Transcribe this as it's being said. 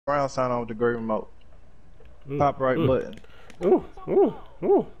Round sign on with the gray remote. Top right button. Ooh, ooh,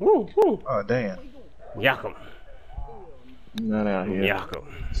 ooh, ooh, ooh. Oh damn. Yak 'em. Not out here. Yak 'em.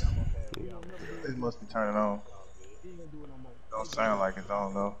 It must be turning on. Don't sound like it's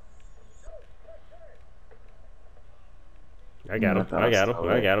on though. I got him. I got him.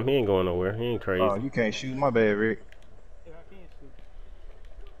 I got him. He ain't going nowhere. He ain't crazy. Oh, you can't shoot. My bad, Rick.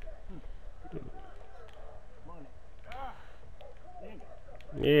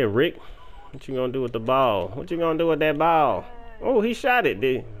 Yeah, Rick. What you gonna do with the ball? What you gonna do with that ball? Oh, he shot it,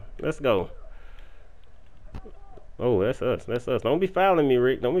 dude. Let's go. Oh, that's us. That's us. Don't be fouling me,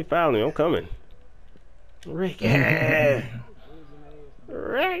 Rick. Don't be fouling me. I'm coming. Rick. Rick.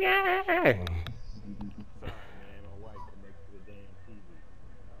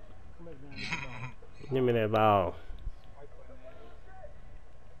 Give me that ball.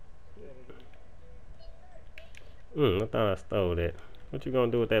 I thought I stole that. What you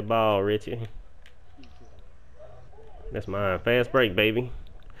gonna do with that ball, Richie? That's mine. Fast break, baby.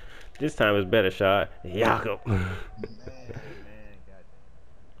 This time it's better shot. Jakob.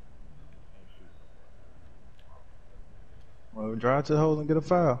 Well, drive to the hole and get a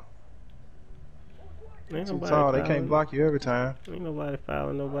foul. Ain't Too nobody tall. They fouling. can't block you every time. Ain't nobody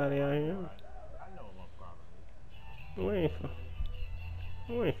fouling nobody out here. We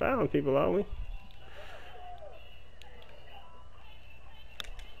ain't fouling people, are we?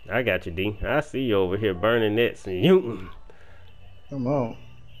 I got you, D. I see you over here burning nets and you. Come on.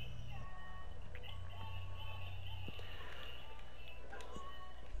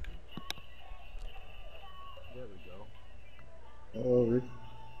 There we go. Oh, Rick.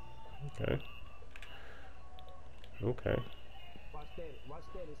 Okay. Okay.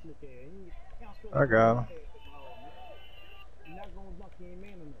 I got him.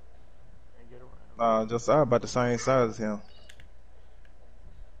 Just about the same size as him.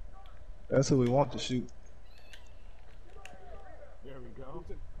 That's who we want to shoot. There we go.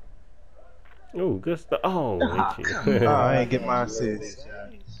 Ooh, good stuff. Oh, I ain't get my assist.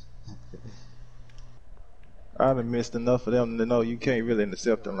 I done missed enough of them to know you can't really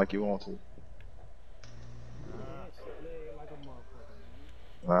intercept them like you want to.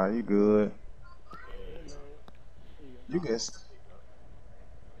 Nah, you good. You can.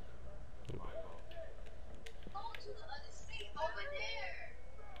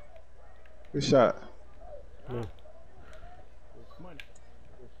 Good shot.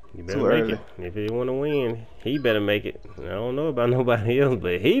 You better make it. If you want to win, he better make it. I don't know about nobody else,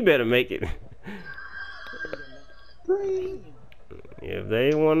 but he better make it. If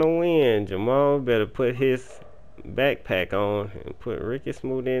they want to win, Jamal better put his backpack on and put Ricky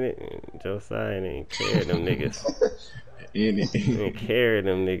Smooth in it and Josiah in it and carry them niggas. And carry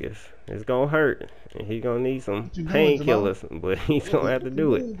them niggas. It's gonna hurt. And he gonna need some painkillers, but he's gonna have to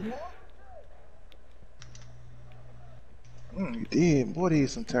do it. You did. Boy,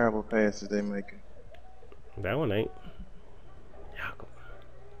 these some terrible passes they making. That one ain't.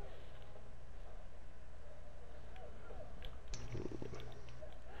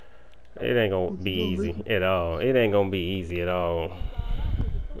 It ain't gonna be easy at all. It ain't gonna be easy at all.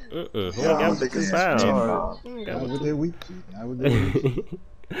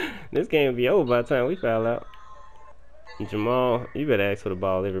 This game will be over by the time we foul out. Jamal, you better ask for the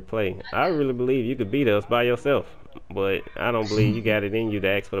ball every play. I really believe you could beat us by yourself, but I don't believe you got it in you to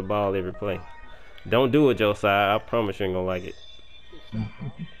ask for the ball every play. Don't do it, Josiah. I promise you ain't gonna like it.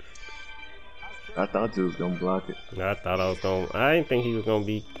 I thought you was gonna block it. I thought I was gonna. I didn't think he was gonna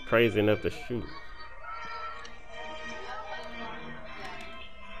be crazy enough to shoot.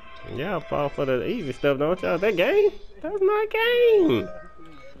 Y'all fall for the easy stuff, don't y'all? That game? That's not game.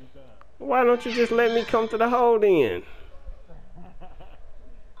 Why don't you just let me come to the hole then?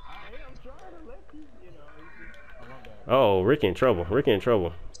 Oh, Rick in trouble. Rick in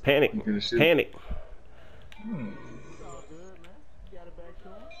trouble. Panic. Panic.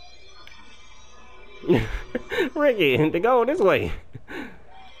 Ricky, to go this way.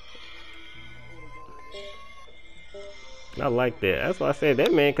 I like that. That's why I said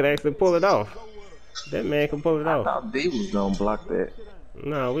that man could actually pull it off. That man can pull it off. I thought D was gonna block that.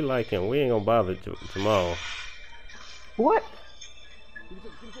 No, we like him. We ain't gonna bother Jamal. What?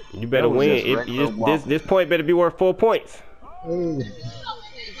 You better win. This point better be worth 4 points.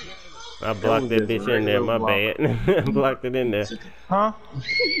 I blocked that bitch in there. My bad. Blocked it in there. Huh?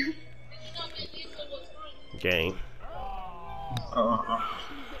 Game.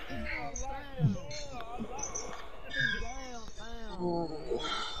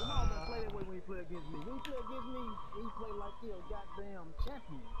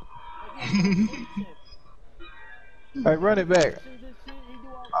 Hey, run it back.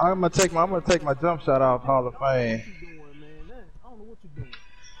 I'm gonna take my jump shot off Hall of Fame. Hey,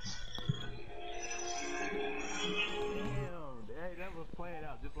 that was playing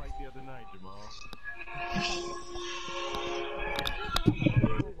out just like the other night, Jamal.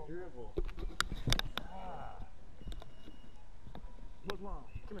 Dribble. What's wrong?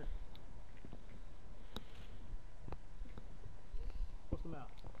 Come here. What's the matter?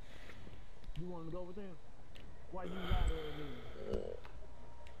 You want to go with them? Why you not there?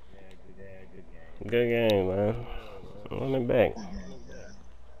 Good game, man. Running back.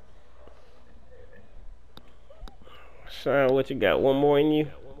 Sean, what you got? One more in you?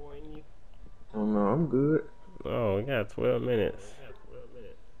 Oh no, I'm good. Oh, we got 12 minutes.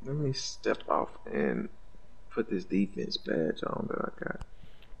 Let me step off and put this defense badge on that I got.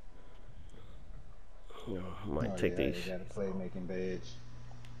 Yo, I might take these. You got a playmaking badge.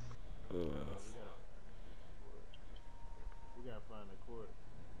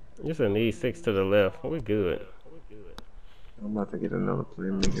 Just a need 6 to the left. We good. I'm about to get another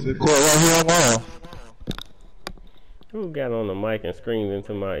playmaking badge. Court right here on wall. Who got on the mic and screamed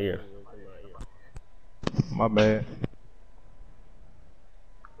into my ear? My bad.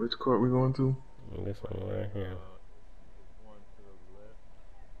 Which court we going to? This one right here.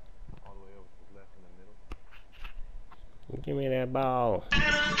 Give me that ball.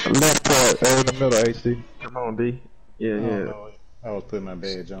 Left court, in the middle, AC. Come on, D. Yeah, yeah. I was putting my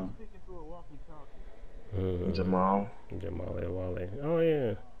badge on. Jamal. Jamal Wale. Oh,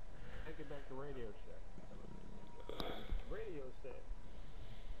 yeah. Take it back to Radio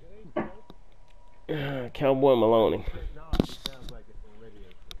Shack. Cowboy Maloney. No, it sounds like it's on Radio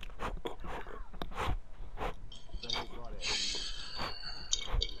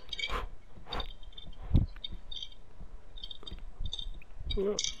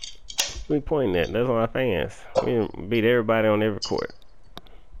Shack. We pointing at. That's our fans. We beat everybody on every court.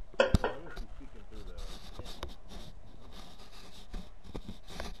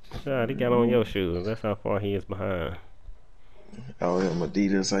 God, he got on your shoes. That's how far he is behind. Oh, yeah,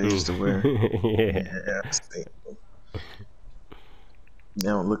 Adidas I used to wear. Yeah. They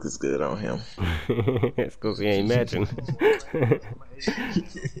don't look as good on him. It's because he ain't matching.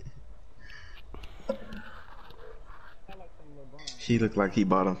 He looked like he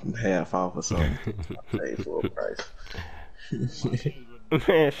bought them from half off or something. Paid full price.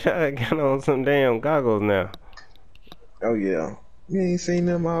 Man, Shot got on some damn goggles now. Oh, yeah. You ain't seen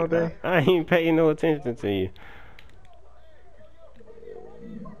them all day? I ain't paying no attention to you.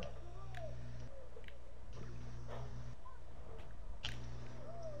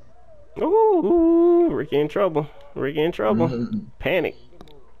 Ooh, Ricky in trouble. Ricky in trouble. Panic.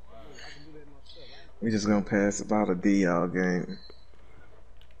 We just gonna pass about a D all game.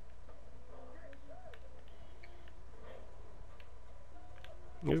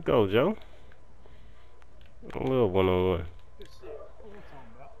 Let's go, Joe. A little one-on-one.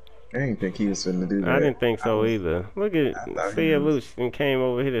 I didn't think he was finna do that. I didn't think so either. Look at Sia Luch and came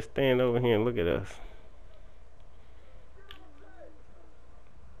over here to stand over here and look at us.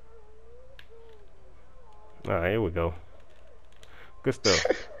 Alright, here we go. Good stuff.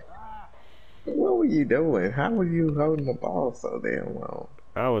 What were you doing? How were you holding the ball so damn long?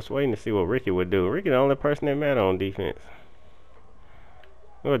 I was waiting to see what Ricky would do. Ricky the only person that mattered on defense.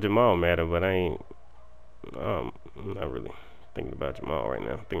 Well, Jamal mattered, but I ain't. I'm not really thinking about Jamal right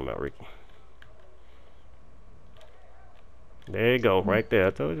now. I'm thinking about Ricky. There you go, right there.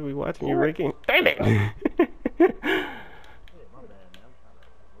 I told you we watching you, Ricky. Damn it!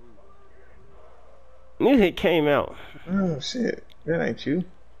 It came out. Oh shit, that ain't you.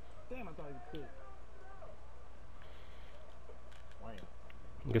 Damn, I thought you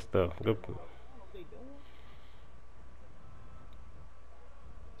could. Good stuff. Good.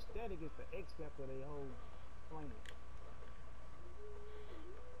 Static is the X factor they hold playing.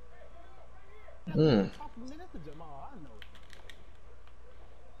 Man, that's the Jamal, I know.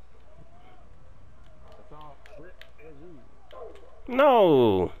 That's all Rip as you.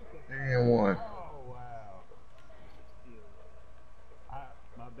 No. Damn one. Oh wow.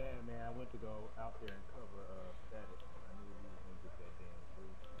 My bad, man. I went to go out there and cover Static. I knew he was gonna get that damn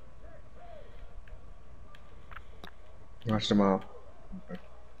three. Watch them all. Okay.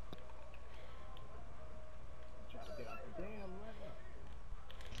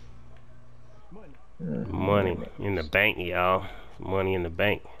 Money in the bank, y'all. Money in the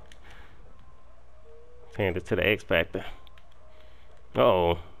bank. Hand it to the X Factor.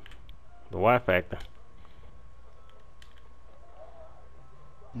 Uh-oh. The Y Factor.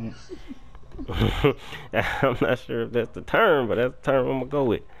 I'm not sure if that's the term, but that's the term I'm gonna go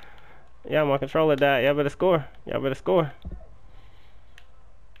with. Yeah, my controller died. Y'all better score. Y'all better score.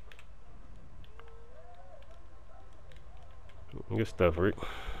 Good stuff, Rick.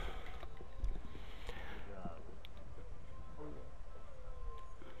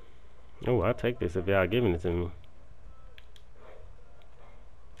 Oh, I'll take this if y'all giving it to me.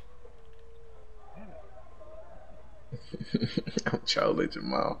 I'm Charlie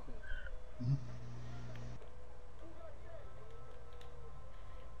Jamal.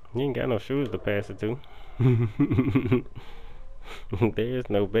 You ain't got no shoes to pass it to. There's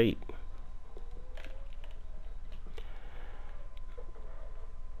no bait.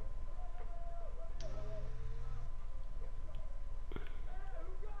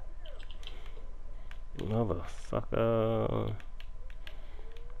 Motherfucker.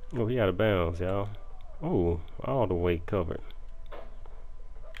 Oh, he out of bounds, y'all. Oh, all the way covered.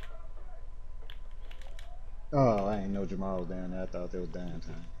 Oh, I ain't know Jamal was down there. I thought there was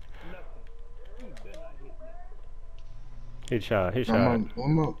downtime. Hit shot, hit shot.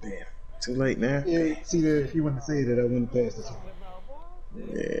 One more. Damn. Too late now. Yeah, see there. If you wouldn't say that, I wouldn't pass this one.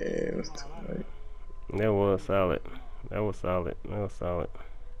 Yeah, it was too late. That was solid. That was solid. That was solid.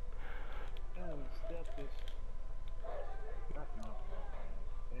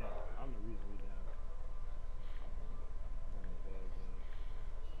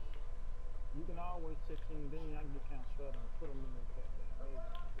 You can always check him, then I can get count shut and put him in the back.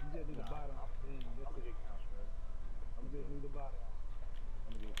 You just need the bottom, then that's it. I'm just need the bottom.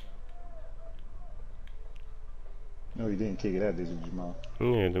 I'm gonna get count. No, you didn't kick it out, did you, Jamal?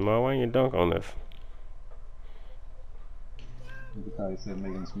 Yeah, Jamal, why you dunk on us? You probably said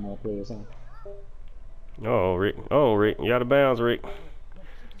making some more plays, huh? Oh, Rick. Oh, Rick. You out of bounds, Rick.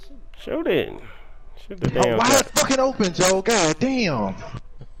 Shoot it. Shoot the Oh, damn wide shot. fucking open, Joe. God damn.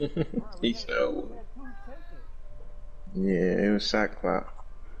 He showed. Yeah, it was shot clock.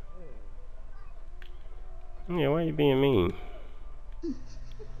 Yeah, why you being mean?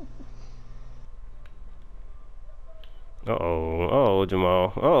 Uh-oh. Oh,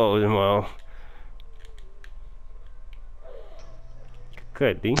 Jamal. Oh, Jamal.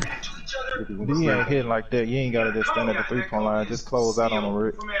 Cut, D. He ain't hitting like that. You ain't gotta just stand at the 3-point line. Just close out on him,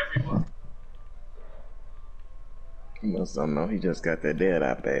 Rick. He must don't know. He just got that dead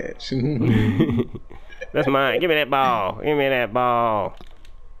eye badge. That's mine. Give me that ball. Give me that ball.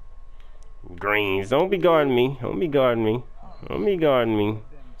 Greens. Don't be guarding me. Don't be guarding me. Don't be guarding me.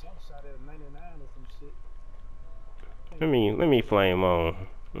 Let me flame on.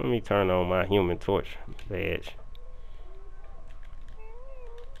 Let me turn on my Human Torch badge.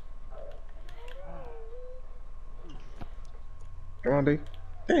 Come on, D.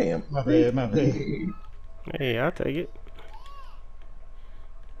 Damn. My bad, my bad. Hey, I'll take it.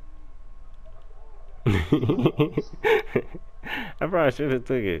 I probably should have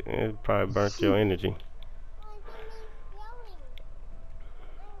took it. It probably burnt your energy.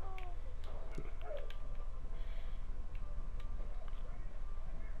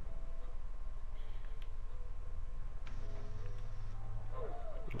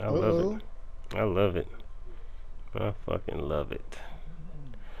 I love it. I love it. I fucking love it.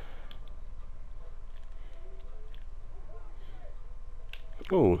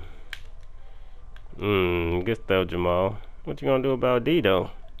 Ooh. Good stuff, Jamal. What you gonna do about D though?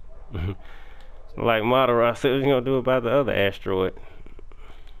 Like Madara said, what you gonna do about the other asteroid?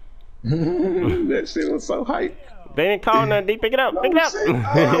 That shit was so hype. They didn't call nothing, D. Pick it up, pick it up.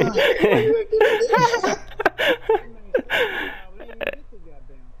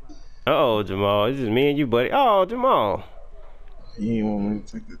 Uh-oh, Jamal. It's just me and you, buddy. Oh, Jamal. He ain't want me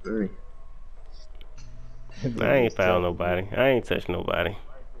to take the 3. I ain't fouled nobody. I ain't touched nobody.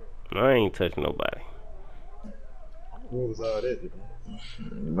 I ain't touched nobody. What was all that?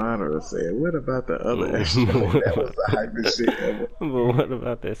 Madara said, what about the other astronaut? That was the hypest shit ever. But what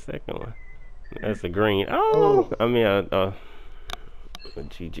about that second one? That's a green. Oh, I mean, a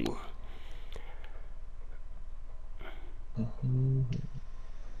GG.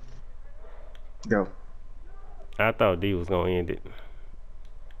 Go. I thought D was gonna end it.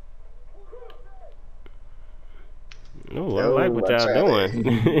 Oh, I like what y'all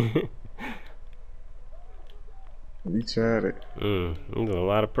doing. We tried it. There's a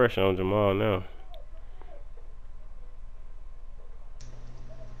lot of pressure on Jamal now.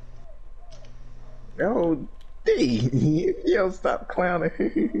 Oh, D. Yo, stop clowning. I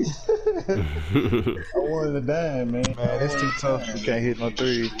wanted to die, man. Man, it's too tough. You can't hit no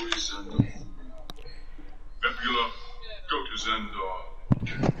 3. Nebula, go to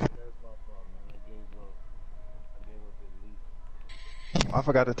Zendar. I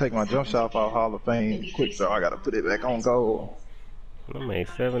forgot to take my jump shot off Hall of Fame quick, so I gotta put it back on goal. I made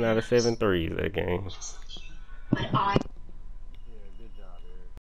 7 out of 7 threes that game.